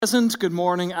Present, good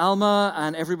morning, Alma,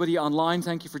 and everybody online.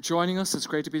 Thank you for joining us. It's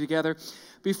great to be together.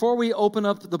 Before we open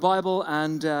up the Bible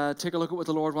and take a look at what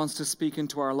the Lord wants to speak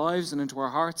into our lives and into our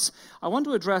hearts, I want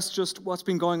to address just what's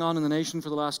been going on in the nation for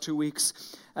the last 2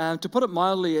 weeks. To put it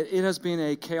mildly, it has been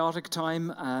a chaotic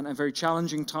time and a very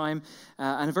challenging time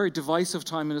and a very divisive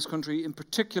time in this country, in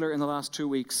particular in the last 2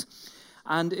 weeks.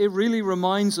 And it really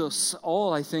reminds us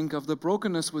all, I think, of the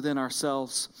brokenness within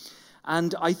ourselves.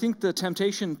 And I think the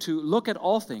temptation to look at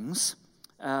all things,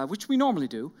 which we normally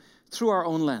do, through our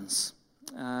own lens.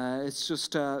 It's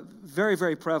just very,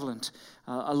 very prevalent.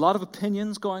 A lot of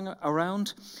opinions going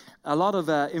around, a lot of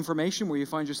information where you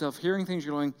find yourself hearing things,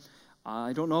 you're going,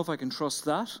 I don't know if I can trust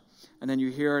that. And then you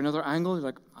hear another angle, you're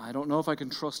like, I don't know if I can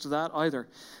trust that either.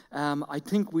 I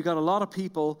think we got a lot of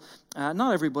people,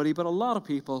 not everybody, but a lot of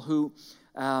people who,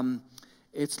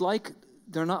 it's like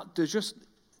they're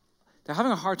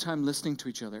having a hard time listening to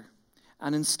each other.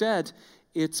 And instead,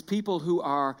 it's people who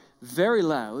are very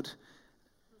loud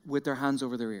with their hands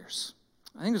over their ears.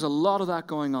 I think there's a lot of that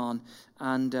going on.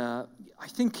 And I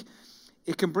think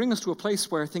it can bring us to a place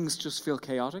where things just feel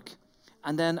chaotic.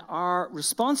 And then our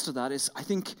response to that is, I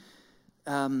think,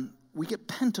 we get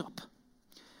pent up.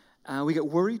 We get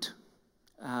worried.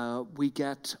 We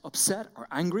get upset or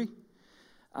angry.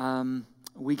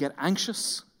 We get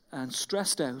anxious and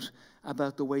stressed out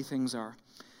about the way things are.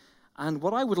 And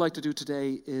what I would like to do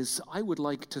today is I would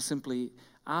like to simply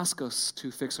ask us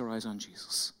to fix our eyes on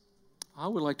Jesus. I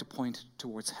would like to point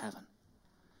towards heaven.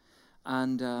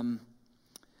 And,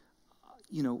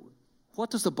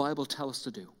 what does the Bible tell us to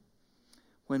do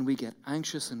when we get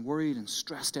anxious and worried and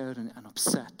stressed out and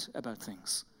upset about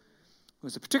things?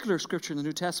 There's a particular scripture in the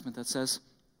New Testament that says,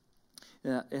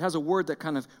 it has a word that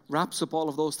kind of wraps up all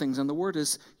of those things, and the word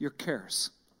is your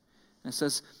cares. And it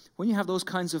says, when you have those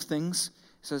kinds of things,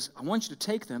 it says, I want you to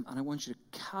take them and I want you to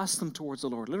cast them towards the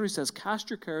Lord. It literally says,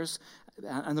 cast your cares.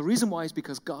 And the reason why is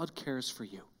because God cares for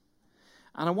you.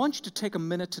 And I want you to take a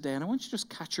minute today and I want you to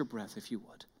just catch your breath if you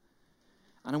would.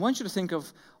 And I want you to think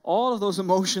of all of those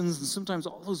emotions and sometimes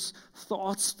all those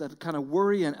thoughts that kind of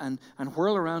worry and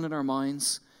whirl around in our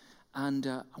minds. And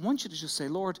I want you to just say,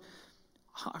 Lord,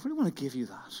 I really want to give you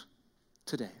that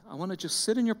today. I want to just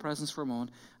sit in your presence for a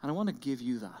moment, and I want to give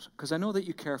you that, because I know that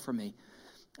you care for me.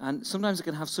 And sometimes it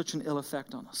can have such an ill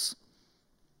effect on us.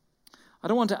 I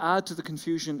don't want to add to the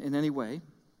confusion in any way.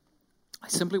 I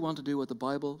simply want to do what the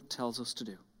Bible tells us to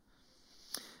do.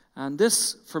 And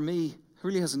this, for me,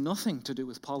 really has nothing to do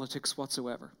with politics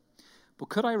whatsoever. But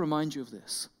could I remind you of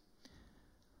this?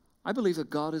 I believe that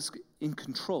God is in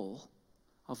control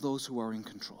of those who are in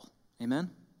control.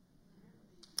 Amen?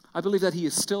 I believe that he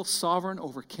is still sovereign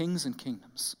over kings and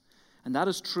kingdoms. And that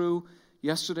is true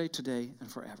yesterday, today,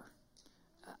 and forever.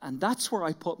 And that's where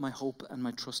I put my hope and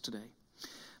my trust today.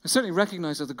 I certainly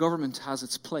recognize that the government has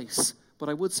its place. But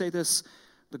I would say this,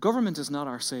 the government is not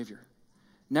our Savior.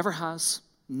 Never has,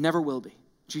 never will be.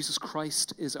 Jesus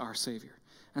Christ is our Savior.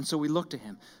 And so we look to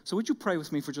him. So would you pray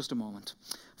with me for just a moment?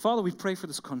 Father, we pray for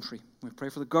this country. We pray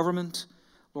for the government.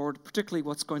 Lord, particularly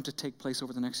what's going to take place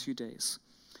over the next few days.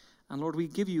 And Lord, we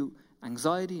give you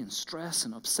anxiety and stress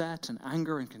and upset and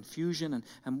anger and confusion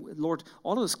and Lord,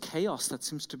 all of this chaos that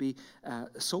seems to be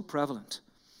so prevalent.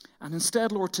 And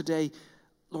instead, Lord, today,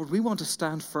 Lord, we want to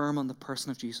stand firm on the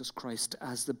person of Jesus Christ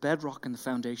as the bedrock and the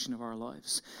foundation of our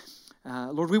lives.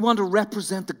 Lord, we want to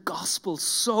represent the gospel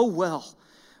so well.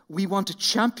 We want to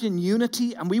champion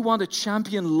unity and we want to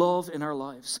champion love in our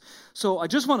lives. So I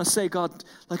just want to say, God,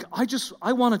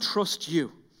 I want to trust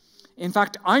you. In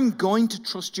fact, I'm going to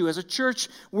trust you. As a church,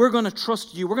 we're going to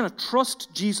trust you. We're going to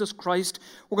trust Jesus Christ.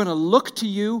 We're going to look to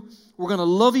you. We're going to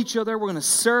love each other. We're going to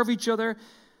serve each other.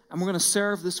 And we're going to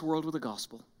serve this world with the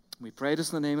gospel. We pray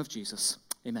this in the name of Jesus.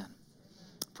 Amen.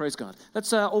 Praise God.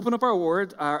 Let's open up our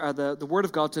word, the word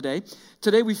of God today.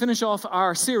 Today we finish off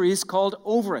our series called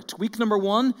Over It. Week number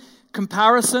 1,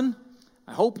 comparison.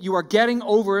 I hope you are getting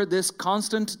over this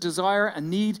constant desire and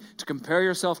need to compare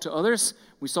yourself to others.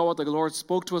 We saw what the Lord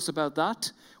spoke to us about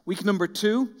that. Week number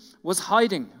 2 was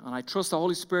hiding. And I trust the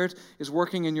Holy Spirit is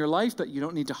working in your life, that you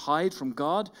don't need to hide from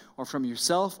God or from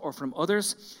yourself or from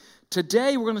others.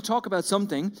 Today we're going to talk about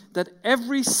something that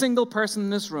every single person in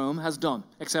this room has done,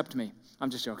 except me.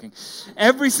 I'm just joking.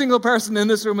 Every single person in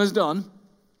this room has done,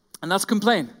 and that's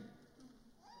complain.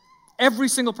 Every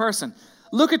single person.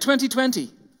 Look at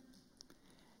 2020.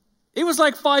 It was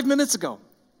like 5 minutes ago.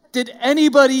 Did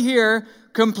anybody here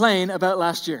complain about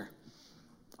last year?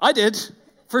 I did,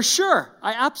 for sure.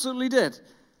 I absolutely did.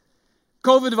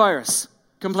 COVID virus,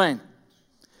 complain.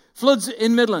 Floods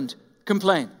in Midland,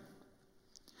 complain.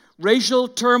 Racial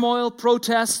turmoil,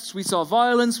 protests, we saw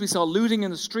violence, we saw looting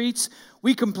in the streets.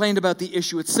 We complained about the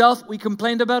issue itself. We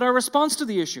complained about our response to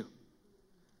the issue.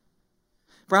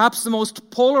 Perhaps the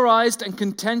most polarized and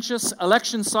contentious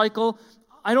election cycle,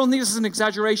 I don't think this is an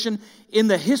exaggeration, in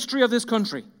the history of this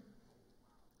country.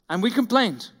 And we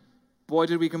complained. Boy,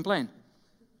 did we complain.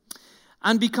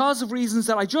 And because of reasons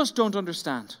that I just don't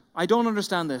understand, I don't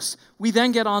understand this, we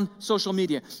then get on social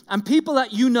media. And people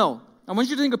that you know, I want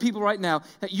you to think of people right now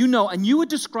that you know, and you would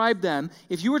describe them,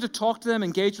 if you were to talk to them,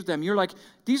 engage with them, you're like,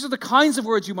 these are the kinds of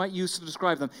words you might use to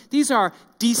describe them. These are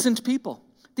decent people.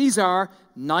 These are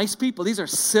nice people. These are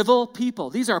civil people.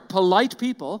 These are polite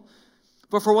people.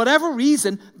 But for whatever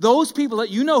reason, those people that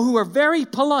you know who are very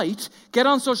polite get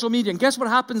on social media, and guess what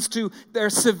happens to their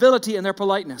civility and their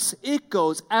politeness? It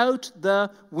goes out the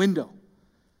window.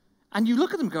 And you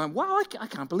look at them going, wow, I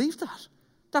can't believe that.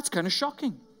 That's kind of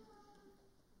shocking.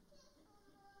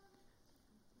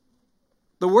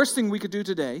 The worst thing we could do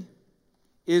today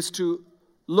is to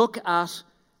look at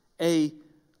a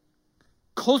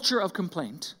culture of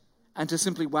complaint and to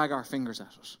simply wag our fingers at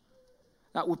it.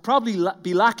 That would probably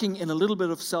be lacking in a little bit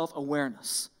of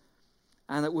self-awareness,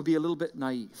 and that would be a little bit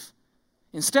naive.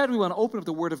 Instead, we want to open up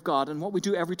the Word of God, and what we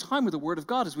do every time with the Word of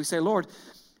God is we say, Lord,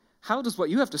 how does what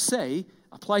you have to say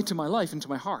apply to my life and to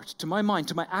my heart, to my mind,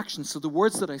 to my actions, to the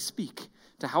words that I speak,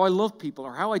 to how I love people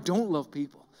or how I don't love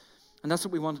people? And that's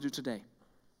what we want to do today.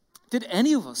 Did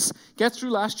any of us get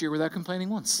through last year without complaining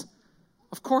once?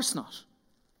 Of course not.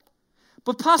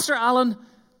 But Pastor Alan,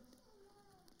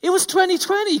 it was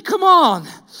 2020, come on.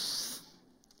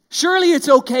 Surely it's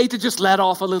okay to just let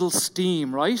off a little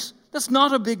steam, right? That's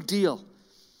not a big deal.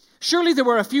 Surely there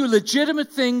were a few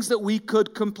legitimate things that we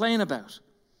could complain about.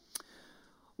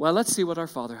 Well, let's see what our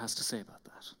Father has to say about that.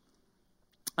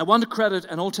 I want to credit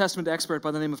an Old Testament expert by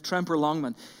the name of Tremper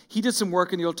Longman. He did some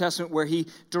work in the Old Testament where he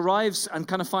derives and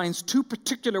kind of finds two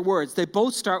particular words. They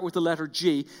both start with the letter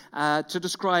G to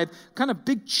describe kind of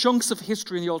big chunks of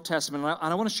history in the Old Testament.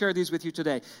 And I want to share these with you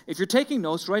today. If you're taking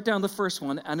notes, write down the first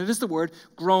one, and it is the word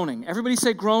groaning. Everybody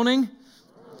say groaning.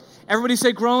 Everybody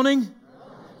say groaning.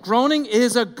 Groaning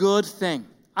is a good thing.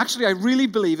 Actually, I really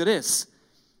believe it is.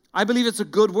 I believe it's a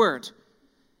good word.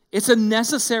 It's a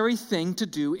necessary thing to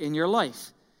do in your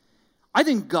life. I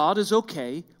think God is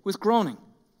okay with groaning.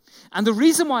 And the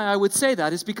reason why I would say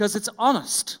that is because it's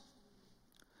honest.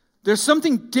 There's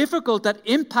something difficult that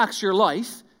impacts your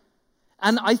life,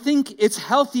 and I think it's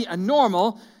healthy and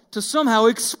normal to somehow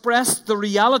express the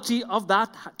reality of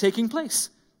that taking place,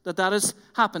 that has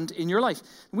happened in your life.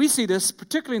 We see this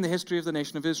particularly in the history of the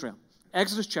nation of Israel.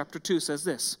 Exodus chapter 2 says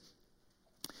this: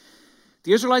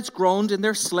 the Israelites groaned in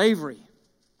their slavery.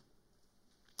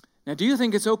 Now, do you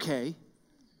think it's okay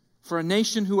for a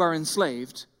nation who are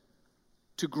enslaved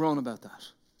to groan about that?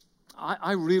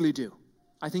 I really do.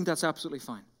 I think that's absolutely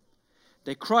fine.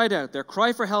 They cried out. Their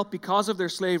cry for help because of their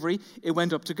slavery, it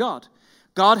went up to God.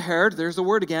 God heard, there's the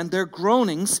word again, their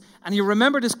groanings, and he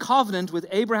remembered his covenant with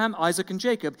Abraham, Isaac, and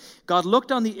Jacob. God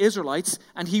looked on the Israelites,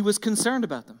 and he was concerned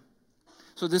about them.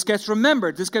 So this gets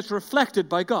remembered, this gets reflected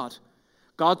by God.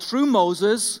 God, through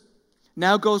Moses,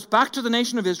 now goes back to the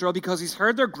nation of Israel because he's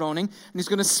heard their groaning, and he's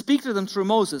going to speak to them through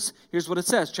Moses. Here's what it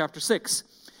says, chapter 6.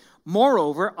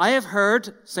 Moreover, I have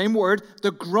heard, same word,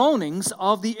 the groanings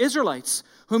of the Israelites,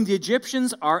 whom the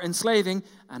Egyptians are enslaving,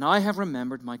 and I have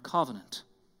remembered my covenant.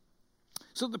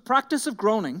 So the practice of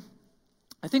groaning,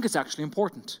 I think it's actually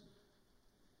important.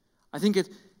 I think it's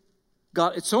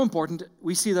so important,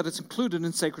 we see that it's included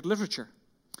in sacred literature.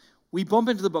 We bump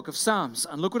into the book of Psalms,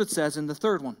 and look what it says in the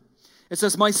third one. It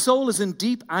says, my soul is in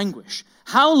deep anguish.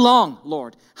 How long,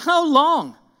 Lord? How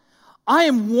long? I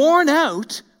am worn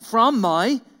out from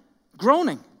my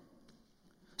groaning.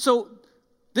 So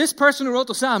this person who wrote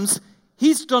the Psalms,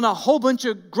 he's done a whole bunch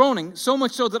of groaning, so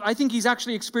much so that I think he's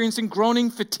actually experiencing groaning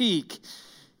fatigue.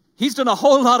 He's done a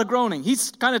whole lot of groaning.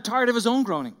 He's kind of tired of his own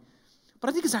groaning. But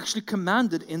I think it's actually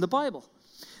commanded in the Bible.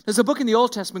 There's a book in the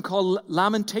Old Testament called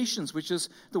Lamentations, which is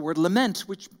the word lament,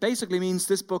 which basically means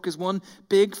this book is one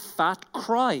big fat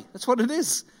cry. That's what it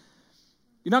is.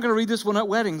 You're not going to read this one at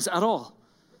weddings at all.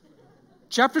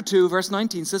 Chapter 2, verse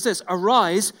 19 says this: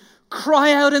 arise,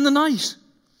 cry out in the night.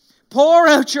 Pour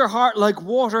out your heart like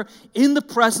water in the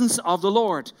presence of the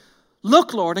Lord.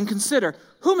 Look, Lord, and consider,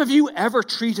 whom have you ever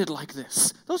treated like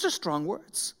this? Those are strong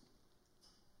words.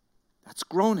 That's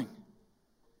groaning.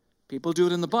 People do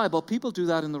it in the Bible. People do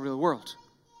that in the real world.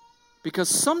 Because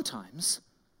sometimes,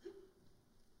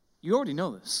 you already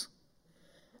know this,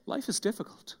 life is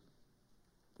difficult.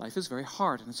 Life is very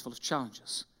hard and it's full of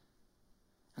challenges.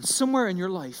 And somewhere in your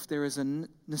life, there is a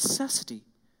necessity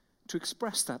to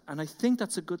express that. And I think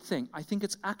that's a good thing. I think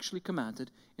it's actually commanded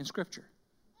in Scripture.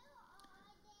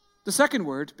 The second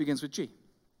word begins with G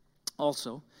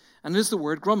also, and it is the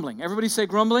word grumbling. Everybody say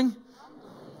grumbling?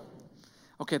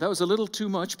 Okay, that was a little too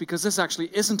much because this actually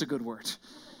isn't a good word.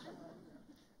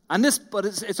 But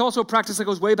it's also a practice that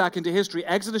goes way back into history.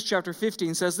 Exodus chapter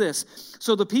 15 says this: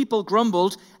 "So the people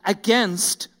grumbled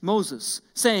against Moses,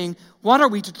 saying, 'What are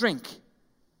we to drink?'"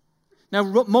 Now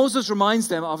Moses reminds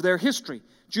them of their history.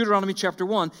 Deuteronomy chapter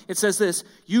 1, it says this: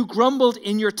 "You grumbled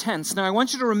in your tents." Now I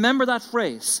want you to remember that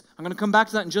phrase. I'm going to come back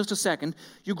to that in just a second.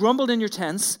 You grumbled in your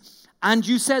tents, and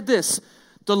you said this: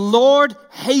 "The Lord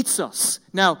hates us."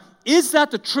 Now, is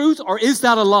that the truth or is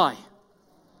that a lie?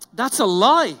 That's a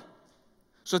lie.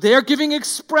 So they are giving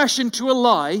expression to a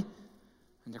lie,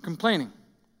 and they're complaining.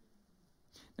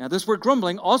 Now this word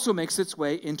grumbling also makes its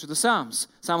way into the Psalms.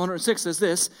 Psalm 106 says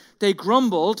this: "They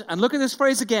grumbled," and look at this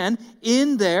phrase again,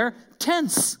 "in their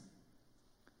tents."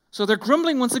 So they're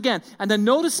grumbling once again. And then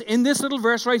notice in this little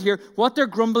verse right here, what their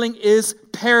grumbling is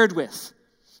paired with.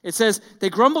 It says, they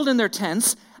grumbled in their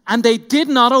tents, and they did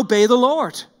not obey the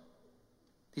Lord.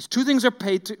 These two things are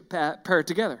paired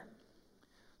together.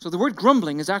 So the word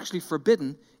grumbling is actually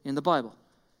forbidden in the Bible.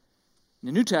 In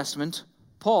the New Testament,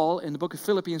 Paul, in the book of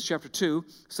Philippians chapter 2,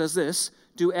 says this: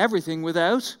 "Do everything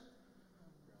without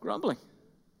grumbling."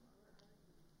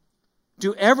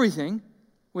 Do everything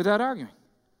without arguing.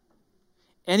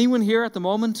 Anyone here at the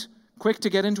moment quick to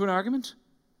get into an argument?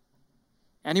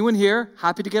 Anyone here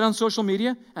happy to get on social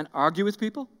media and argue with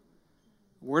people?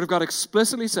 The Word of God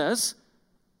explicitly says,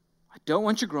 I don't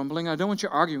want you grumbling, I don't want you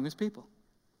arguing with people.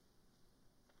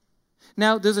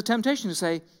 Now, there's a temptation to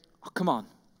say, oh, come on.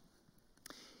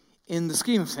 In the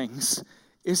scheme of things,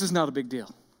 this is not a big deal.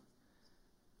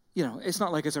 You know, it's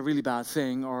not like it's a really bad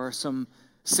thing or some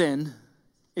sin.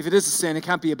 If it is a sin, it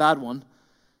can't be a bad one.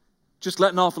 Just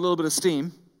letting off a little bit of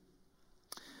steam.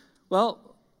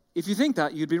 Well, if you think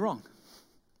that, you'd be wrong.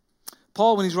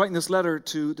 Paul, when he's writing this letter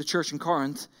to the church in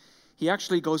Corinth, he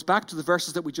actually goes back to the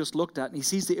verses that we just looked at, and he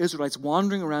sees the Israelites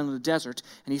wandering around in the desert,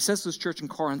 and he says to this church in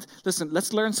Corinth, listen,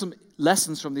 let's learn some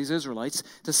lessons from these Israelites.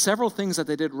 There's several things that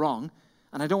they did wrong,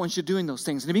 and I don't want you doing those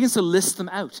things. And he begins to list them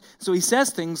out. So he says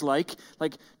things like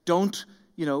don't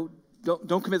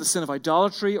commit the sin of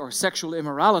idolatry or sexual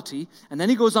immorality. And then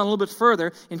he goes on a little bit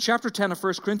further. In chapter 10 of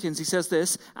 1 Corinthians, he says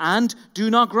this, and do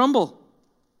not grumble.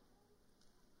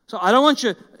 So I don't want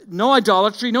you, no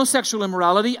idolatry, no sexual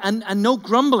immorality, and no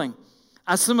grumbling,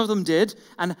 as some of them did.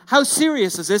 And how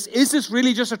serious is this? Is this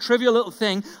really just a trivial little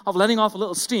thing of letting off a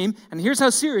little steam? And here's how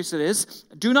serious it is.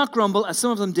 Do not grumble, as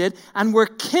some of them did, and were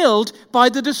killed by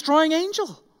the destroying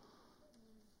angel.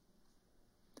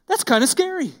 That's kind of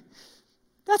scary.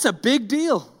 That's a big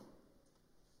deal.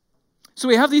 So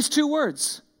we have these two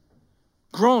words,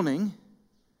 groaning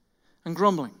and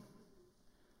grumbling.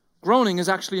 Groaning is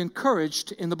actually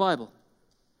encouraged in the Bible.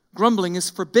 Grumbling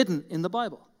is forbidden in the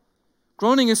Bible.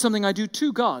 Groaning is something I do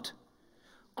to God.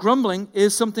 Grumbling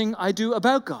is something I do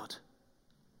about God.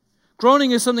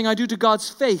 Groaning is something I do to God's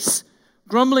face.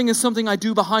 Grumbling is something I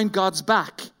do behind God's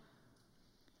back.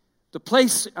 The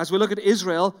place, as we look at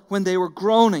Israel, when they were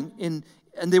groaning and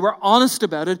they were honest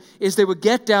about it, is they would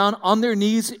get down on their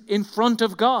knees in front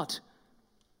of God.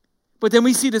 But then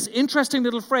we see this interesting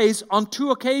little phrase, on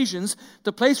two occasions,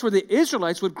 the place where the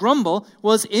Israelites would grumble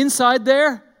was inside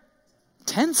their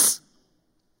tents.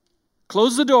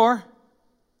 Close the door.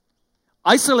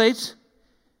 Isolate.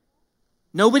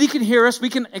 Nobody can hear us. We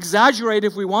can exaggerate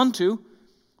if we want to.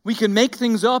 We can make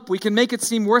things up. We can make it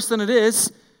seem worse than it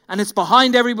is. And it's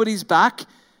behind everybody's back.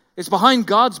 It's behind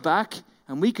God's back.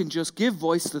 And we can just give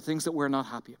voice to the things that we're not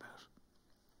happy about.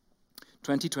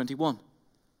 2021.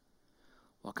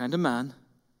 What kind of man,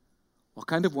 what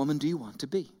kind of woman do you want to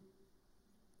be?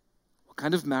 What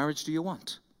kind of marriage do you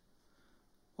want?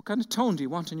 What kind of tone do you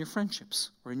want in your friendships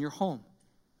or in your home?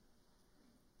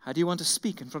 How do you want to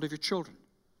speak in front of your children?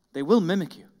 They will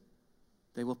mimic you.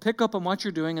 They will pick up on what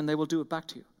you're doing and they will do it back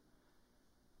to you.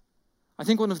 I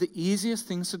think one of the easiest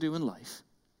things to do in life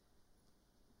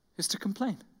is to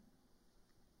complain.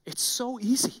 It's so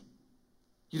easy.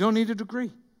 You don't need a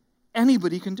degree.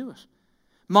 Anybody can do it.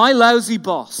 My lousy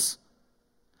boss.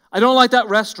 I don't like that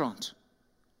restaurant.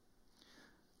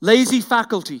 Lazy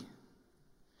faculty.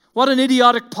 What an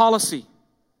idiotic policy.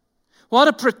 What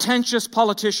a pretentious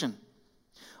politician.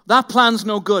 That plan's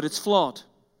no good. It's flawed.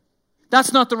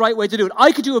 That's not the right way to do it.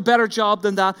 I could do a better job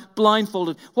than that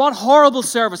blindfolded. What horrible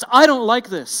service. I don't like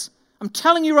this. I'm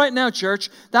telling you right now, church,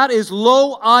 that is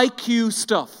low IQ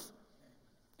stuff.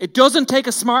 It doesn't take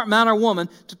a smart man or woman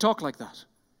to talk like that.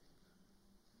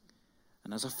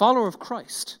 And as a follower of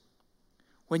Christ,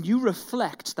 when you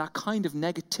reflect that kind of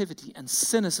negativity and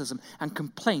cynicism and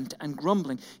complaint and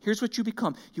grumbling, here's what you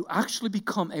become. You actually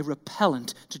become a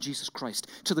repellent to Jesus Christ,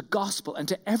 to the gospel, and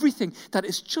to everything that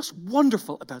is just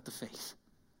wonderful about the faith.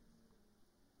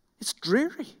 It's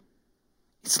dreary.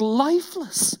 It's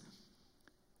lifeless.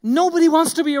 Nobody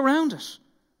wants to be around it.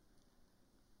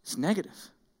 It's negative.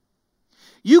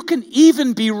 You can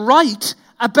even be right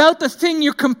about the thing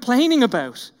you're complaining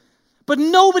about, but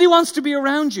nobody wants to be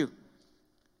around you.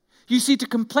 You see, to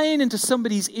complain into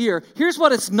somebody's ear, here's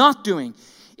what it's not doing.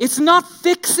 It's not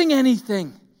fixing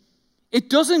anything. It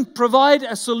doesn't provide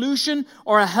a solution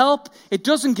or a help. It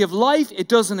doesn't give life. It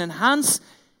doesn't enhance.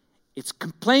 It's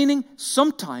complaining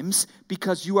sometimes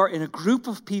because you are in a group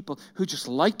of people who just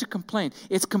like to complain.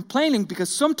 It's complaining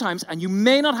because sometimes, and you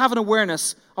may not have an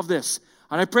awareness of this,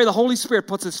 and I pray the Holy Spirit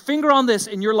puts his finger on this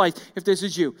in your life if this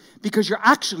is you, because you're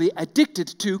actually addicted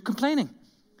to complaining.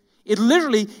 It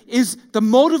literally is the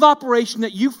mode of operation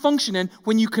that you function in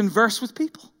when you converse with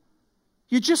people.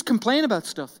 You just complain about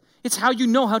stuff. It's how you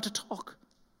know how to talk.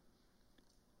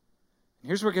 And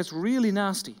here's where it gets really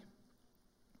nasty.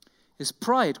 Is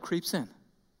pride creeps in.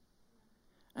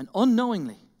 And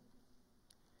unknowingly,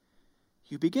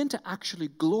 you begin to actually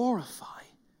glorify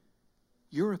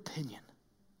your opinion.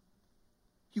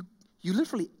 You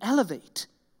literally elevate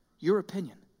your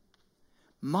opinion.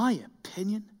 My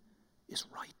opinion is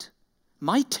right.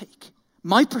 My take,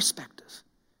 my perspective.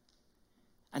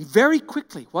 And very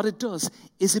quickly, what it does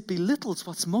is it belittles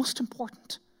what's most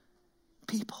important.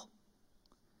 People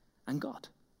and God.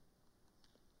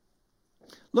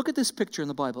 Look at this picture in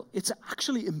the Bible. It's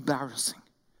actually embarrassing.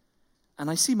 And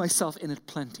I see myself in it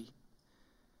plenty.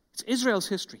 It's Israel's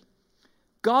history.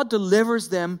 God delivers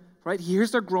them, right? He hears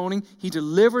their groaning. He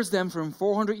delivers them from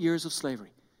 400 years of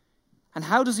slavery. And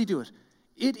how does he do it?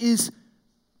 It is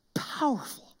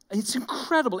powerful. It's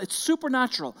incredible. It's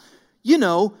supernatural. You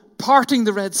know, parting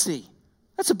the Red Sea.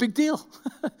 That's a big deal.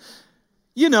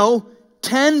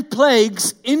 10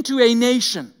 plagues into a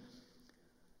nation.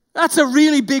 That's a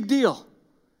really big deal.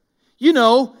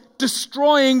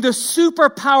 Destroying the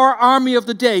superpower army of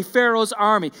the day, Pharaoh's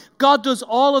army. God does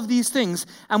all of these things,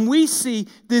 and we see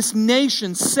this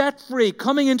nation set free,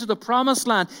 coming into the promised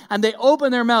land, and they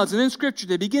open their mouths, and in Scripture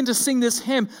they begin to sing this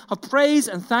hymn of praise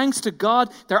and thanks to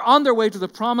God. They're on their way to the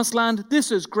promised land.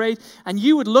 This is great. And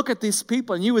you would look at these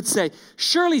people and you would say,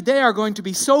 surely they are going to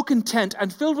be so content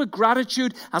and filled with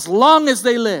gratitude as long as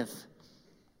they live.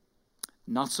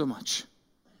 Not so much.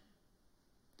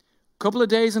 A couple of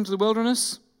days into the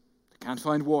wilderness, can't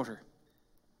find water.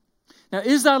 Now,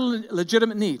 is that a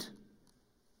legitimate need?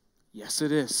 Yes,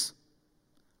 it is.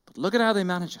 But look at how they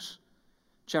manage it.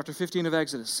 Chapter 15 of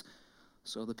Exodus.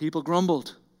 So the people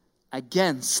grumbled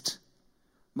against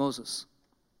Moses,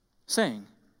 saying,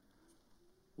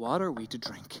 what are we to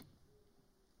drink?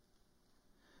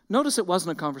 Notice it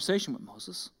wasn't a conversation with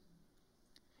Moses.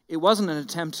 It wasn't an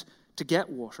attempt to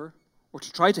get water or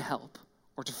to try to help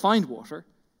or to find water.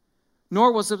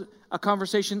 Nor was it a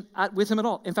conversation with him at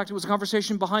all. In fact, it was a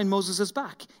conversation behind Moses'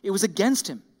 back. It was against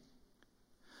him.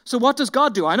 So what does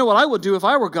God do? I know what I would do if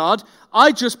I were God.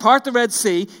 I'd just part the Red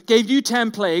Sea, gave you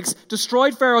 10 plagues,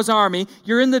 destroyed Pharaoh's army.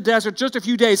 You're in the desert just a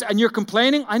few days, and you're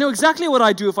complaining. I know exactly what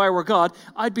I'd do if I were God.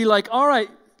 I'd be like, all right,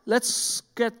 let's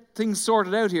get things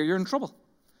sorted out here. You're in trouble.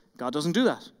 God doesn't do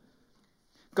that.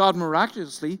 God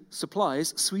miraculously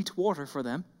supplies sweet water for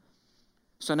them.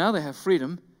 So now they have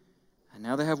freedom, and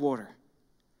now they have water.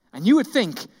 And you would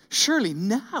think, surely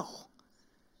now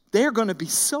they're going to be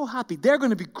so happy. They're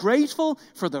going to be grateful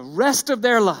for the rest of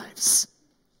their lives.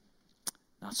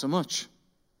 Not so much.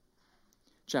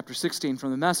 Chapter 16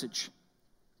 from the Message.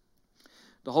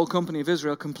 The whole company of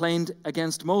Israel complained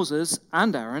against Moses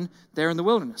and Aaron there in the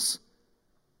wilderness.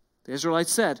 The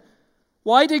Israelites said,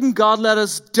 why didn't God let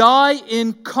us die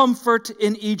in comfort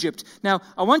in Egypt? Now,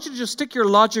 I want you to just stick your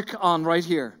logic on right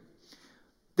here.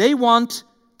 They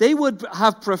would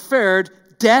have preferred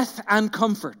death and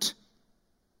comfort.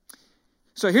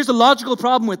 So here's the logical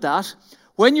problem with that.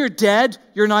 When you're dead,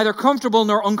 you're neither comfortable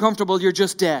nor uncomfortable, you're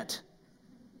just dead.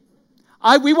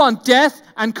 We want death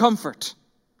and comfort.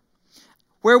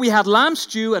 Where we had lamb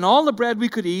stew and all the bread we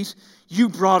could eat, you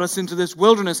brought us into this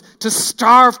wilderness to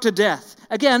starve to death.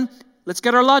 Again, let's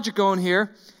get our logic going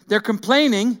here. They're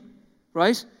complaining,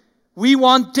 right? We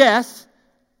want death.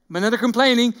 But now they're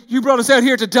complaining, you brought us out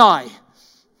here to die.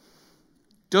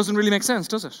 Doesn't really make sense,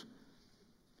 does it?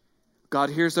 God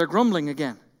hears their grumbling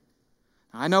again.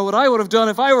 I know what I would have done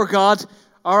if I were God.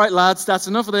 All right, lads, that's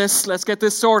enough of this. Let's get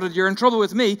this sorted. You're in trouble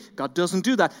with me. God doesn't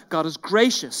do that. God is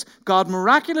gracious. God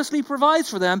miraculously provides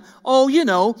for them,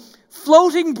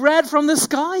 floating bread from the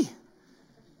sky.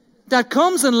 that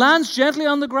comes and lands gently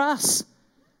on the grass.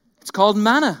 It's called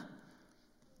manna.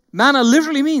 Manna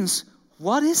literally means,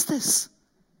 what is this?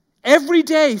 Every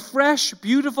day, fresh,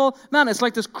 beautiful manna. It's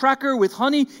like this cracker with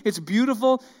honey. It's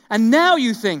beautiful. And now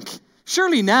you think,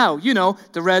 surely now,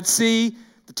 the Red Sea,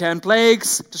 the 10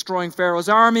 plagues, destroying Pharaoh's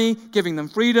army, giving them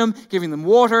freedom, giving them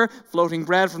water, floating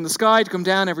bread from the sky to come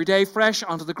down every day fresh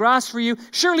onto the grass for you.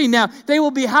 Surely now they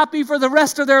will be happy for the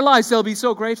rest of their lives. They'll be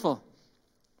so grateful.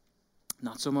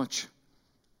 Not so much.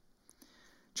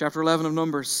 Chapter 11 of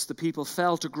Numbers, the people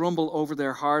fell to grumble over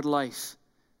their hard life.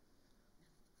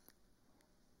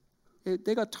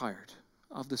 They got tired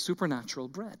of the supernatural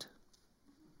bread.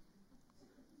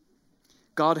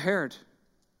 God heard.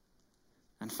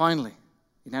 And finally,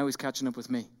 now he's catching up with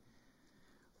me.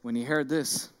 When he heard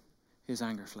this, his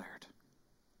anger flared.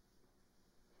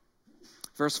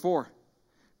 Verse 4,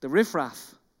 the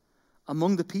riffraff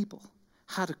among the people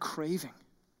had a craving.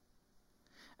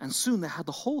 And soon they had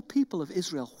the whole people of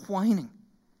Israel whining.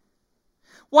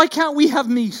 Why can't we have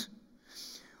meat?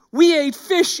 We ate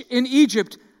fish in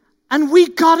Egypt and we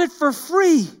got it for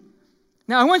free.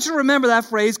 Now, I want you to remember that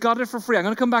phrase, got it for free. I'm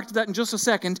going to come back to that in just a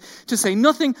second to say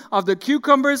nothing of the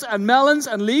cucumbers and melons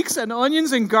and leeks and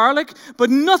onions and garlic, but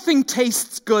nothing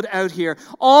tastes good out here.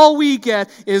 All we get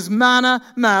is manna,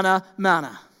 manna,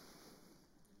 manna.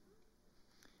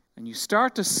 And you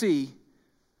start to see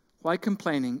why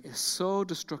complaining is so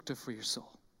destructive for your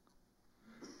soul.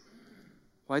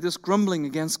 Why this grumbling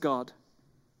against God.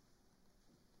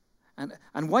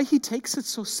 And why he takes it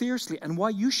so seriously, and why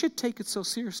you should take it so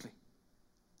seriously.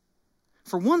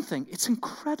 For one thing, it's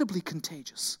incredibly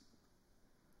contagious.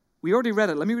 We already read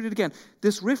it. Let me read it again.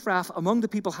 This riffraff among the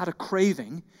people had a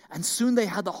craving, and soon they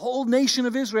had the whole nation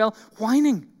of Israel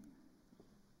whining.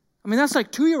 I mean, that's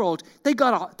like 2-year-old. They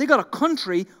got a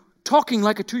country talking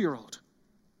like a 2-year-old.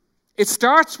 It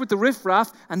starts with the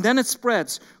riffraff, and then it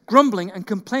spreads. Grumbling and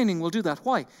complaining will do that.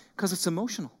 Why? Because it's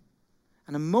emotional.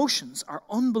 And emotions are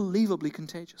unbelievably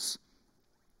contagious.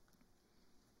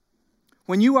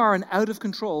 When you are an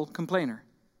out-of-control complainer,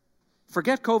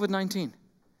 forget COVID-19.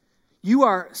 You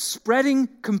are spreading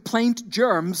complaint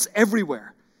germs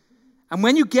everywhere. And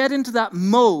when you get into that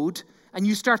mode and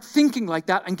you start thinking like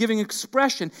that and giving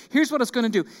expression, here's what it's going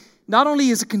to do. Not only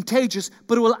is it contagious,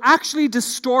 but it will actually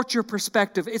distort your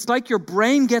perspective. It's like your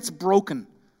brain gets broken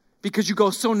because you go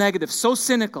so negative, so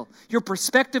cynical. Your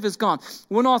perspective is gone.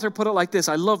 One author put it like this.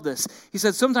 I love this. He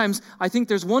said, sometimes I think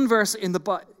there's one verse in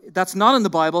that's not in the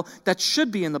Bible that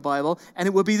should be in the Bible, and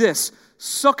it would be this: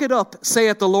 suck it up,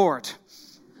 saith the Lord.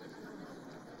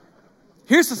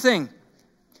 Here's the thing.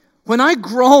 When I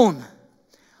groan,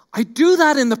 I do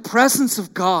that in the presence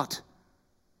of God.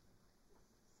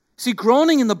 See,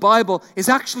 groaning in the Bible is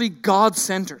actually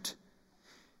God-centered.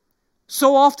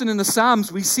 So often in the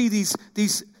Psalms, we see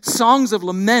these songs of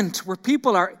lament where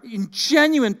people are in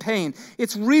genuine pain.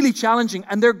 It's really challenging,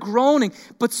 and they're groaning.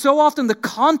 But so often the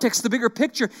context, the bigger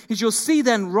picture, is you'll see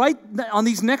then right on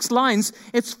these next lines,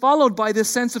 it's followed by this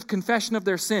sense of confession of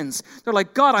their sins. They're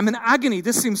like, God, I'm in agony.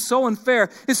 This seems so unfair.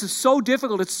 This is so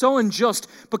difficult. It's so unjust.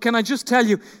 But can I just tell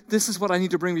you, this is what I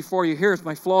need to bring before you. Here's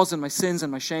my flaws and my sins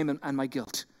and my shame and my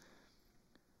guilt.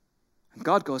 And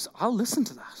God goes, I'll listen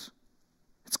to that.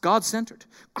 It's God-centered.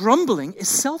 Grumbling is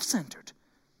self-centered.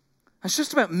 It's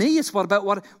just about me. It's about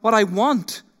what I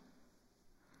want.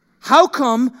 How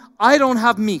come I don't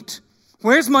have meat?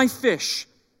 Where's my fish?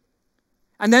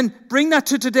 And then bring that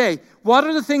to today. What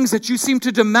are the things that you seem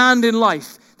to demand in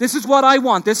life? This is what I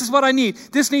want. This is what I need.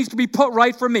 This needs to be put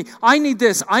right for me. I need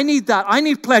this. I need that. I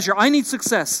need pleasure. I need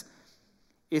success.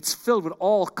 It's filled with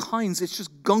all kinds. It's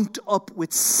just gunked up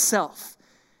with self.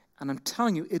 And I'm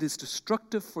telling you, it is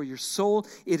destructive for your soul.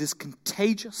 It is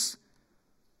contagious.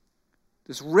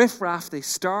 This riffraff, they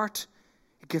start.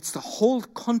 It gets the whole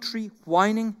country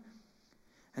whining.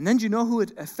 And then do you know who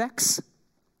it affects?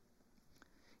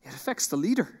 It affects the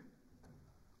leader.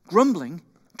 Grumbling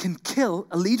can kill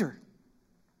a leader.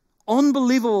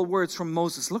 Unbelievable words from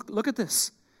Moses. Look at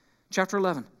this. Chapter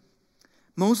 11.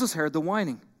 Moses heard the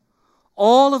whining.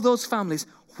 All of those families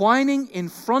whining in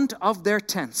front of their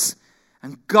tents.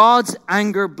 And God's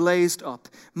anger blazed up.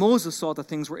 Moses saw that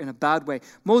things were in a bad way.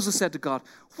 Moses said to God,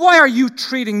 why are you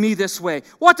treating me this way?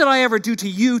 What did I ever do to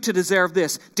you to deserve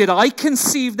this? Did I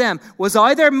conceive them? Was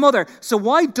I their mother? So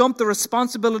why dump the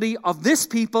responsibility of this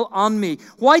people on me?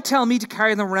 Why tell me to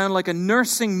carry them around like a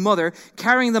nursing mother,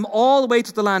 carrying them all the way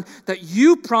to the land that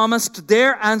you promised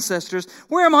their ancestors?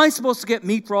 Where am I supposed to get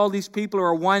meat for all these people who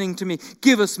are whining to me?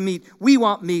 Give us meat. We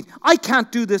want meat. I can't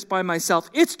do this by myself.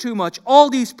 It's too much. All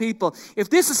these people. If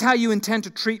this is how you intend to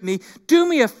treat me, do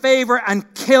me a favor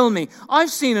and kill me. I've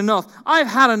seen enough. I've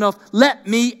had enough. Let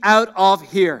me out of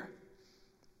here.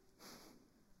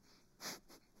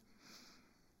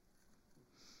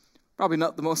 Probably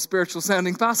not the most spiritual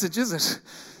sounding passage, is it?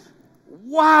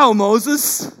 Wow,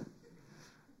 Moses.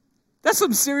 That's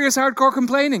some serious hardcore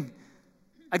complaining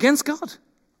against God.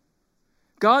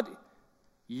 God,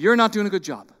 you're not doing a good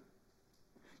job.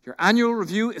 Your annual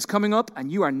review is coming up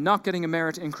and you are not getting a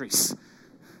merit increase.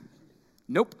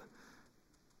 Nope.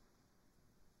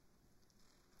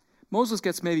 Moses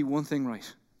gets maybe one thing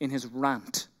right in his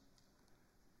rant.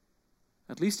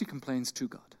 At least he complains to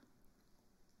God.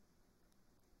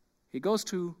 He goes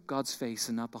to God's face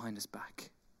and not behind his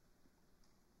back.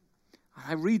 And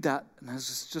I read that, and I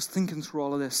was just thinking through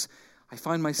all of this. I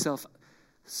find myself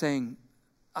saying,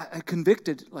 I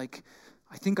convicted, like,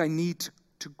 I think I need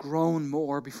to groan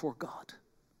more before God.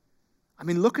 I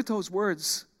mean, look at those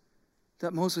words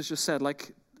that Moses just said.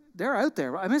 Like, they're out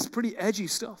there. I mean, it's pretty edgy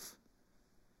stuff.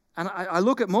 And I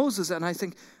look at Moses and I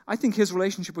think his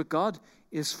relationship with God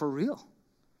is for real.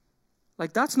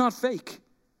 Like, that's not fake.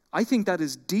 I think that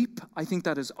is deep. I think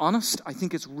that is honest. I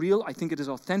think it's real. I think it is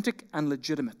authentic and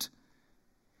legitimate.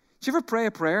 Do you ever pray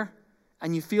a prayer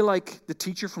and you feel like the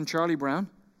teacher from Charlie Brown?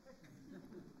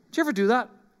 Do you ever do that?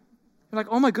 You're like,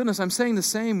 oh my goodness, I'm saying the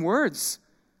same words.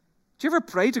 Do you ever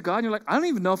pray to God and you're like, I don't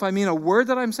even know if I mean a word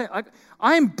that I'm saying. Like,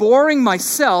 I'm boring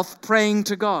myself praying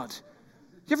to God. Do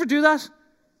you ever do that?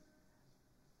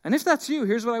 And if that's you,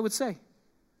 here's what I would say.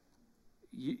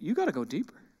 You got to go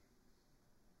deeper.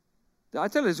 I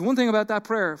tell you, there's one thing about that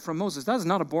prayer from Moses. That is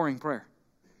not a boring prayer.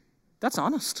 That's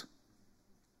honest.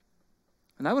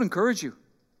 And I would encourage you,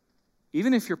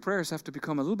 even if your prayers have to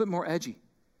become a little bit more edgy,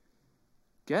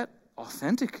 get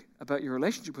authentic about your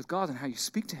relationship with God and how you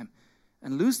speak to Him,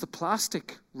 and lose the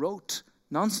plastic, rote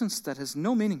nonsense that has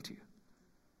no meaning to you.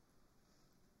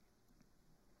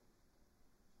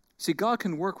 See, God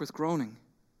can work with groaning,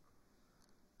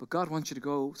 but God wants you to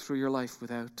go through your life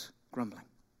without grumbling.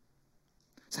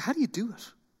 So how do you do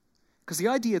it? Because the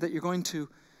idea that you're going to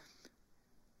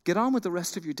get on with the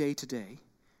rest of your day today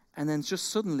and then just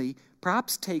suddenly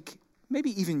perhaps take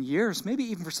maybe even years, maybe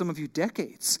even for some of you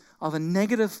decades of a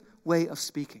negative way of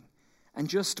speaking, and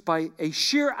just by a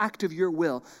sheer act of your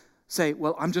will say,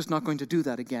 well, I'm just not going to do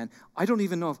that again. I don't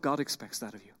even know if God expects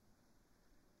that of you.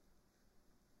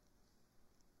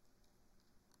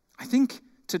 I think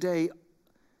today,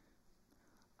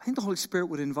 the Holy Spirit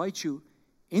would invite you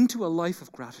into a life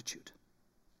of gratitude.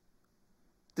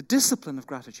 The discipline of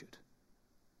gratitude.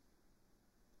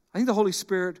 I think the Holy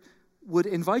Spirit would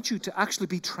invite you to actually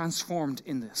be transformed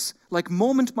in this. Like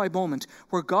moment by moment,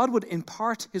 where God would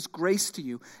impart His grace to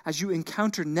you as you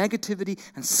encounter negativity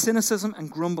and cynicism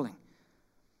and grumbling.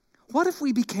 What if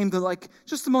we became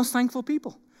just the most thankful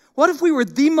people? What if we were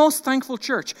the most thankful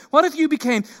church? What if you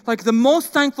became like the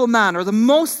most thankful man or the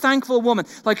most thankful woman?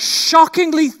 Like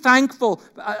shockingly thankful,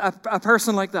 a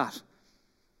person like that.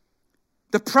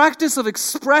 The practice of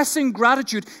expressing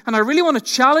gratitude. And I really want to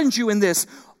challenge you in this.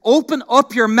 Open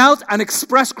up your mouth and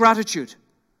express gratitude.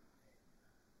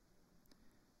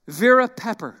 Vera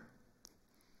Pepper.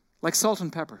 Like salt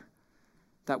and pepper.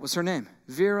 That was her name.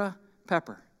 Vera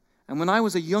Pepper. And when I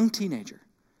was a young teenager,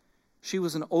 she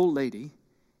was an old lady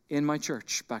in my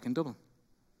church back in Dublin.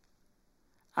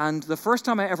 And the first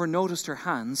time I ever noticed her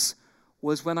hands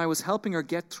was when I was helping her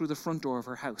get through the front door of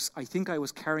her house. I think I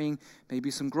was carrying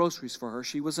maybe some groceries for her.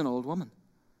 She was an old woman.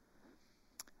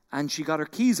 And she got her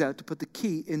keys out to put the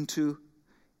key into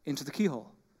the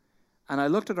keyhole. And I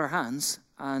looked at her hands,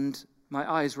 and my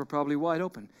eyes were probably wide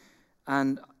open.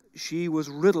 And she was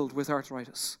riddled with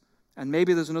arthritis. And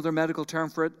maybe there's another medical term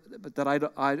for it, but that I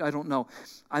don't know.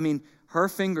 I mean, her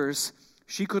fingers...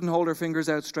 She couldn't hold her fingers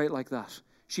out straight like that.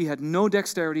 She had no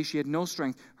dexterity. She had no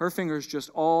strength. Her fingers just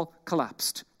all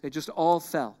collapsed. They just all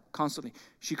fell constantly.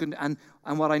 She couldn't. And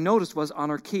what I noticed was on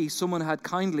her key, someone had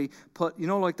kindly put,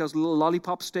 like those little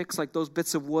lollipop sticks, like those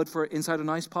bits of wood for inside an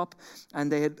ice pop,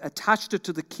 and they had attached it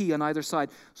to the key on either side,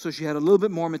 so she had a little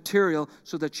bit more material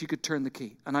so that she could turn the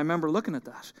key. And I remember looking at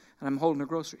that, and I'm holding her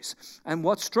groceries. And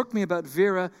what struck me about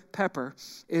Vera Pepper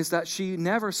is that she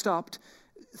never stopped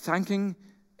thanking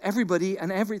everybody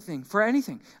and everything for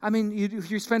anything. I mean,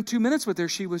 if you spent 2 minutes with her,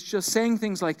 she was just saying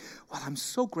things like, well, I'm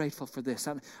so grateful for this,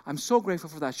 and I'm so grateful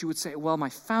for that. She would say, well,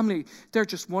 my family, they're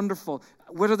just wonderful.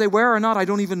 Whether they were or not, I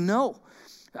don't even know.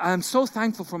 I'm so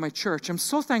thankful for my church. I'm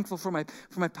so thankful for my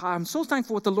I'm so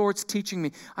thankful for what the Lord's teaching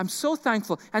me. I'm so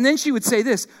thankful. And then she would say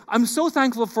this, I'm so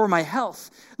thankful for my health.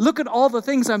 Look at all the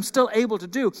things I'm still able to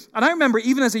do. And I remember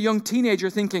even as a young teenager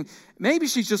thinking, maybe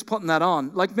she's just putting that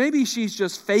on. Like maybe she's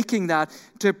just faking that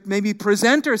to maybe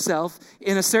present herself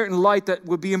in a certain light that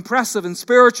would be impressive and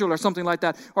spiritual or something like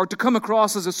that, or to come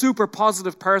across as a super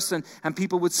positive person and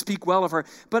people would speak well of her.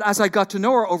 But as I got to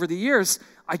know her over the years,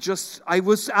 I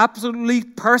was absolutely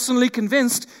personally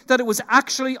convinced that it was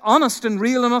actually honest and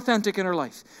real and authentic in her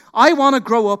life. I want to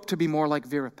grow up to be more like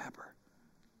Vera Pepper.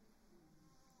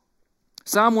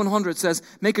 Psalm 100 says,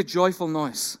 make a joyful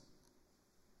noise.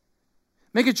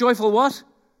 Make a joyful what?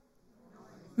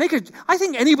 I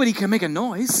think anybody can make a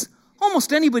noise.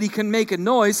 Almost anybody can make a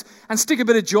noise and stick a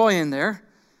bit of joy in there.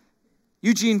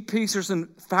 Eugene Peterson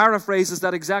paraphrases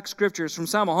that exact scripture. It's from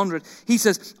Psalm 100. He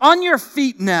says, on your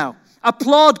feet now,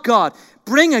 applaud God.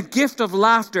 Bring a gift of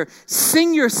laughter.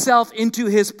 Sing yourself into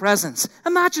his presence.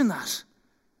 Imagine that.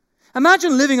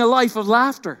 Imagine living a life of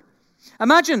laughter.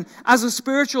 Imagine as a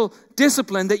spiritual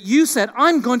discipline that you said,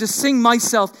 I'm going to sing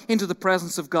myself into the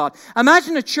presence of God.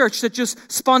 Imagine a church that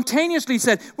just spontaneously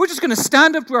said, we're just going to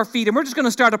stand up to our feet and we're just going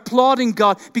to start applauding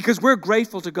God because we're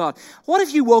grateful to God. What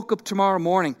if you woke up tomorrow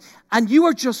morning and you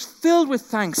were just filled with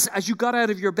thanks as you got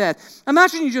out of your bed?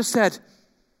 Imagine you just said,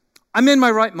 I'm in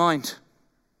my right mind.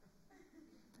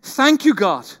 Thank you,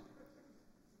 God.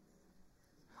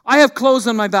 I have clothes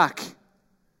on my back.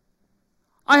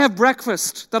 I have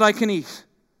breakfast that I can eat.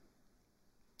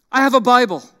 I have a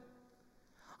Bible.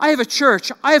 I have a church.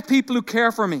 I have people who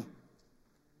care for me.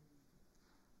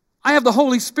 I have the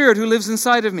Holy Spirit who lives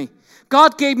inside of me.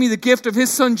 God gave me the gift of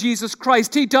his Son, Jesus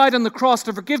Christ. He died on the cross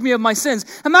to forgive me of my sins.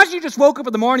 Imagine you just woke up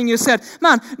in the morning and you said,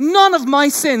 man, none of my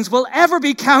sins will ever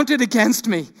be counted against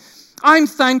me. I'm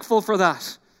thankful for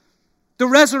that. The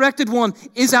resurrected one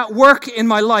is at work in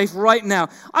my life right now.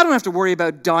 I don't have to worry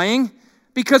about dying.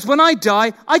 Because when I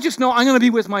die, I just know I'm going to be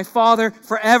with my Father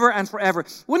forever and forever.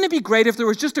 Wouldn't it be great if there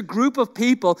was just a group of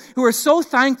people who are so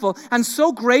thankful and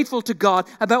so grateful to God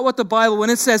about what the Bible, when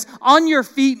it says, on your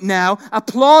feet now,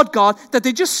 applaud God, that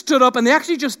they just stood up and they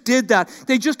actually just did that.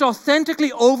 They just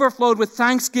authentically overflowed with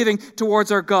thanksgiving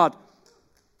towards our God.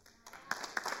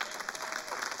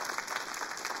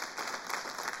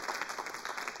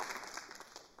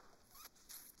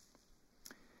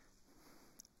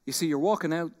 You see, you're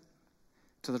walking out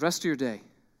to the rest of your day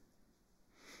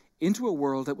into a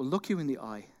world that will look you in the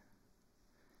eye.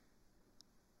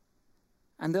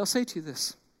 And they'll say to you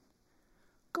this,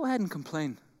 go ahead and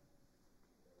complain.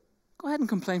 Go ahead and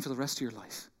complain for the rest of your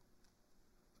life.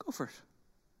 Go for it.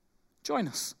 Join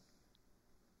us.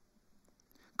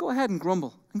 Go ahead and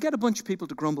grumble and get a bunch of people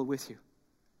to grumble with you.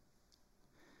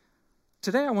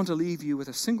 Today I want to leave you with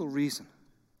a single reason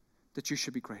that you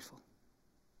should be grateful.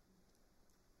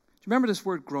 Do you remember this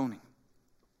word groaning?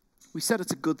 We said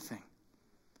it's a good thing.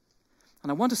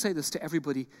 And I want to say this to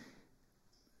everybody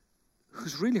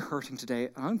who's really hurting today.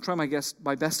 And I'm trying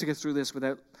my best to get through this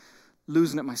without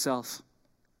losing it myself.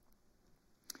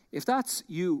 If that's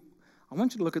you, I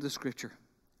want you to look at the scripture.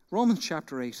 Romans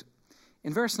chapter 8.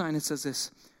 In verse 9 it says this,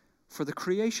 for the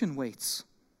creation waits.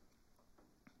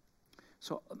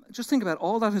 So just think about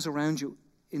all that is around you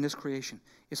in this creation.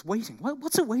 It's waiting.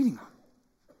 What's it waiting on?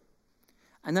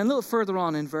 And then a little further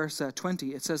on in verse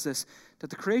 20, it says this, that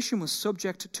the creation was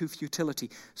subject to futility.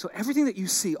 So everything that you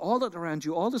see, all that around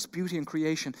you, all this beauty in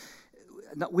creation,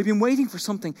 we've been waiting for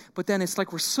something, but then it's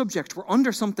like we're subject, we're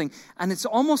under something, and it's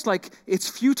almost like it's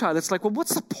futile. It's like, well,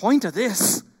 what's the point of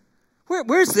this?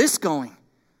 Where's this going?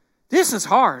 This is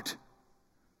hard.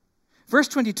 Verse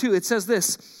 22, it says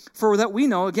this, for that we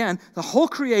know, again, the whole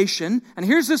creation, and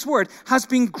here's this word, has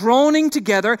been groaning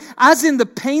together as in the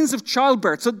pains of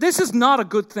childbirth. So this is not a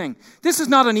good thing. This is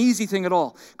not an easy thing at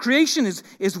all. Creation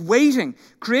is waiting.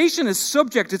 Creation is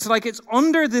subject. It's like it's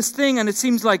under this thing, and it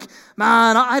seems like,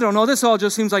 man, I don't know, this all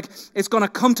just seems like it's going to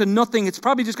come to nothing. It's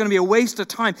probably just going to be a waste of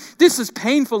time. This is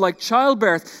painful like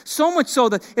childbirth. So much so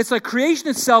that it's like creation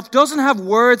itself doesn't have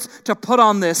words to put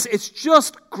on this. It's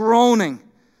just groaning.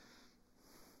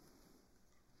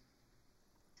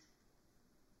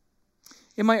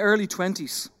 In my early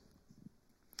 20s,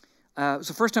 it was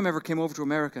the first time I ever came over to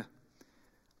America.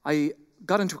 I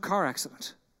got into a car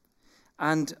accident.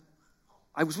 And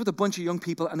I was with a bunch of young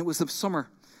people, and it was the summer.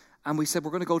 And we said,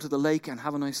 we're going to go to the lake and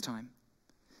have a nice time.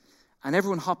 And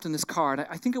everyone hopped in this car. And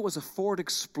I think it was a Ford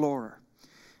Explorer.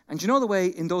 And you know the way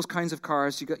in those kinds of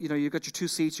cars, you got your two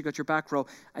seats, you got your back row,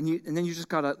 and then you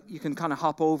just you can kind of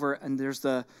hop over, and there's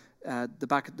the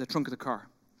trunk of the car.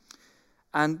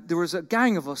 And there was a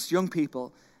gang of us, young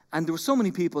people, and there were so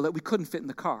many people that we couldn't fit in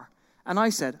the car. And I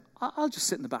said, I'll just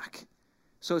sit in the back.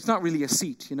 So it's not really a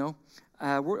seat, you know.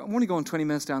 We're only going 20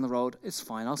 minutes down the road. It's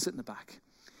fine. I'll sit in the back.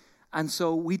 And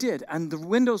so we did. And the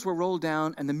windows were rolled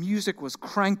down and the music was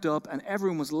cranked up and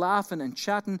everyone was laughing and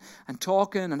chatting and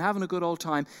talking and having a good old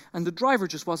time. And the driver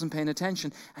just wasn't paying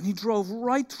attention. And he drove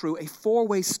right through a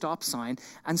 4-way stop sign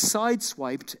and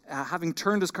sideswiped, having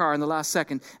turned his car in the last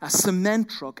second, a cement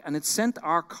truck. And it sent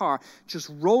our car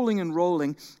just rolling and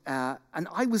rolling. And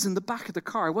I was in the back of the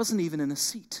car. I wasn't even in a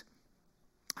seat.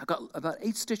 I got about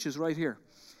 8 stitches right here.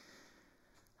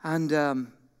 And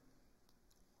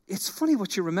it's funny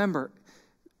what you remember.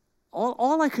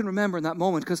 All I can remember in that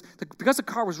moment, because the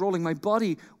car was rolling, my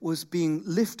body was being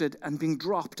lifted and being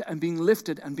dropped and being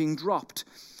lifted and being dropped.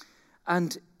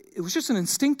 And it was just an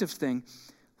instinctive thing.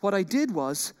 What I did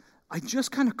was I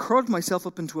just kind of curled myself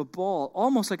up into a ball,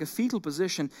 almost like a fetal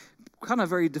position, kind of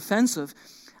very defensive.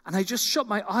 And I just shut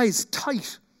my eyes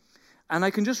tight. And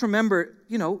I can just remember,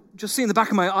 just seeing the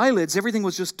back of my eyelids, everything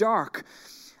was just dark.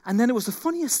 And then it was the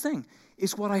funniest thing,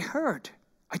 is what I heard.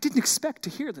 I didn't expect to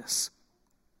hear this.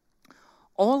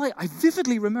 I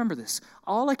vividly remember this.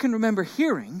 All I can remember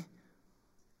hearing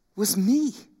was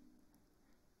me.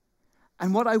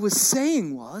 And what I was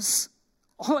saying was,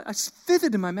 it's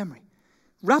vivid in my memory.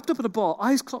 Wrapped up in a ball,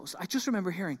 eyes closed. I just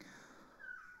remember hearing,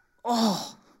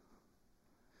 oh.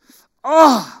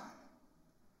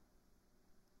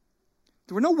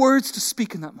 There were no words to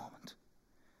speak in that moment.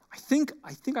 I think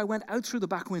I went out through the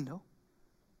back window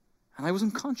and I was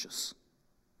unconscious.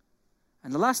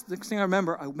 And the next thing I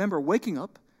remember waking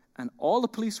up, and all the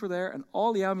police were there, and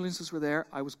all the ambulances were there.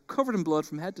 I was covered in blood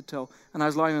from head to toe, and I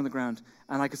was lying on the ground,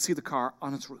 and I could see the car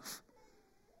on its roof.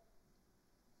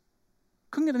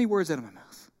 Couldn't get any words out of my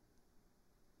mouth.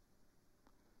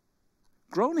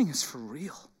 Groaning is for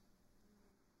real.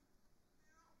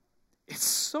 It's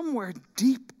somewhere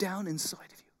deep down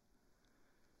inside of you.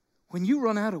 When you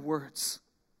run out of words,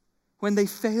 when they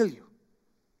fail you.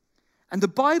 And the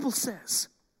Bible says,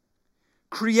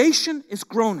 creation is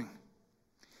groaning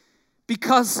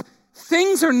because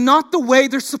things are not the way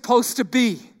they're supposed to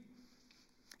be.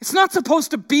 It's not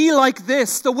supposed to be like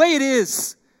this, the way it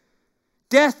is.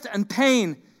 Death and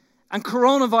pain and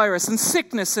coronavirus and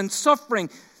sickness and suffering,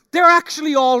 they're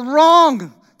actually all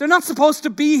wrong. They're not supposed to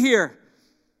be here.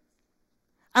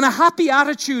 And a happy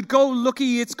attitude, go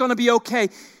looky, it's going to be okay,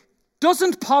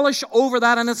 doesn't polish over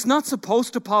that, and it's not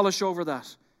supposed to polish over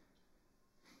that.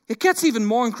 It gets even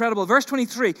more incredible. Verse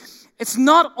 23, it's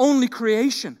not only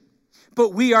creation,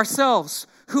 but we ourselves,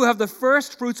 who have the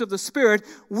first fruits of the Spirit,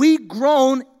 we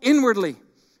groan inwardly.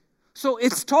 So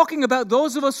it's talking about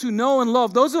those of us who know and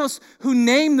love, those of us who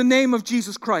name the name of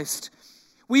Jesus Christ.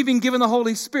 We've been given the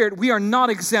Holy Spirit. We are not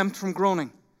exempt from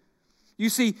groaning. You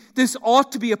see, this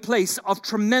ought to be a place of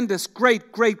tremendous,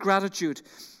 great, great gratitude,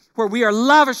 where we are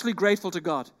lavishly grateful to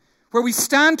God, where we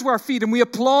stand to our feet and we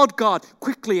applaud God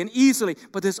quickly and easily.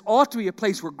 But this ought to be a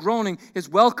place where groaning is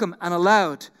welcome and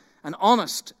allowed and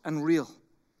honest and real.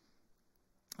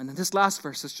 And then this last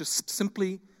verse is just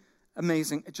simply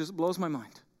amazing. It just blows my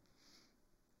mind.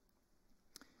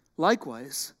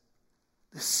 Likewise,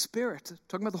 the Spirit,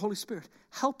 talking about the Holy Spirit,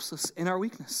 helps us in our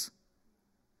weakness.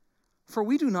 For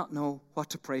we do not know what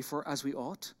to pray for as we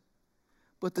ought,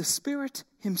 but the Spirit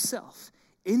Himself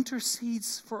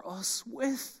intercedes for us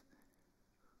with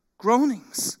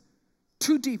groanings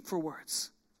too deep for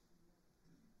words.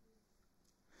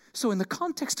 So in the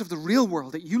context of the real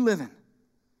world that you live in,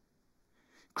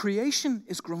 creation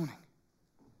is groaning.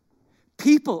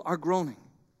 People are groaning.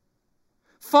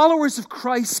 Followers of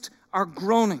Christ are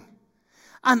groaning.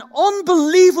 And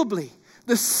unbelievably,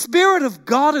 the Spirit of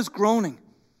God is groaning.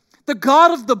 The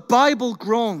God of the Bible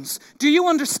groans. Do you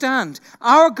understand?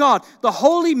 Our God, the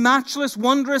holy, matchless,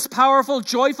 wondrous, powerful,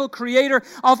 joyful creator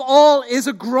of all, is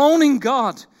a groaning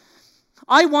God.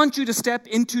 I want you to step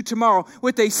into tomorrow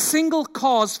with a single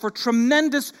cause for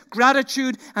tremendous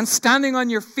gratitude and standing on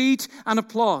your feet and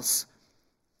applause.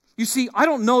 You see, I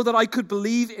don't know that I could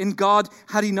believe in God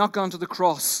had He not gone to the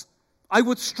cross. I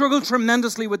would struggle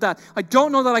tremendously with that. I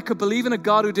don't know that I could believe in a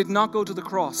God who did not go to the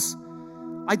cross.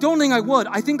 I don't think I would.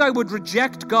 I think I would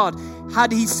reject God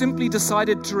had He simply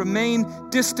decided to remain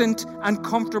distant and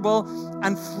comfortable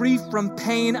and free from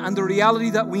pain and the reality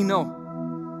that we know.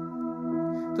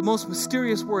 The most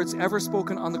mysterious words ever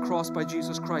spoken on the cross by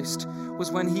Jesus Christ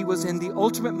was when He was in the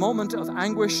ultimate moment of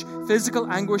anguish, physical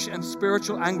anguish and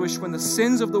spiritual anguish, when the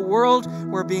sins of the world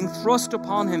were being thrust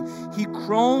upon Him. He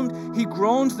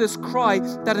groaned this cry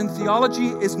that in theology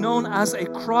is known as a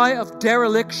cry of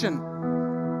dereliction.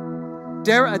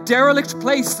 A derelict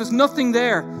place, there's nothing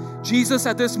there. Jesus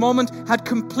at this moment had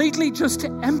completely just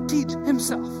emptied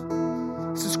Himself.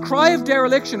 It's this cry of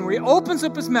dereliction where He opens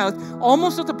up His mouth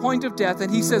almost at the point of death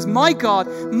and He says, my God,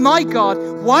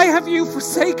 why have you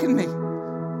forsaken me?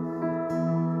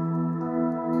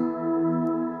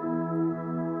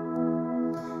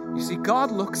 that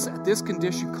God looks at this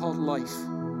condition called life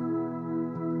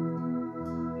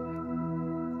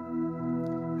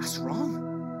as wrong.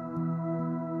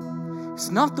 It's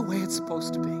not the way it's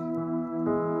supposed to be.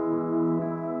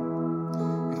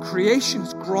 And creation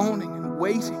is groaning and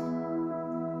waiting.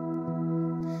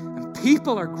 And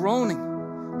people are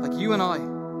groaning like you and I.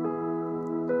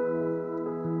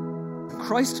 And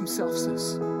Christ himself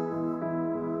says,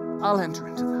 I'll enter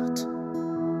into that.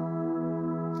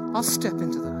 I'll step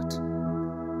into that.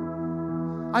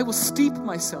 I will steep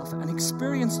myself and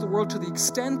experience the world to the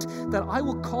extent that I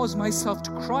will cause myself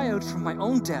to cry out from my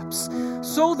own depths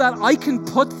so that I can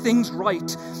put things right,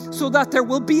 so that there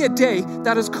will be a day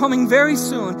that is coming very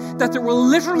soon, that there will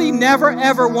literally never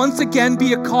ever once again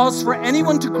be a cause for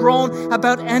anyone to groan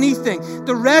about anything.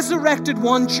 The resurrected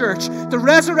one, church, the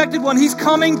resurrected one, he's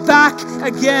coming back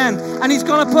again, and he's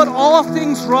going to put all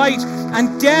things right,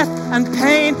 and death and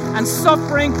pain and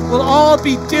suffering will all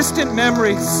be distant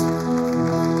memories.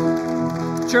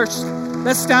 Church,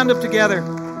 let's stand up together.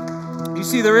 You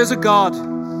see, there is a God,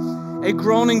 a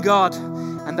groaning God,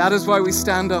 and that is why we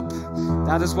stand up.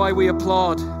 That is why we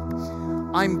applaud.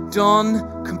 I'm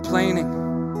done complaining.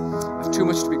 I have too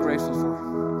much to be grateful for.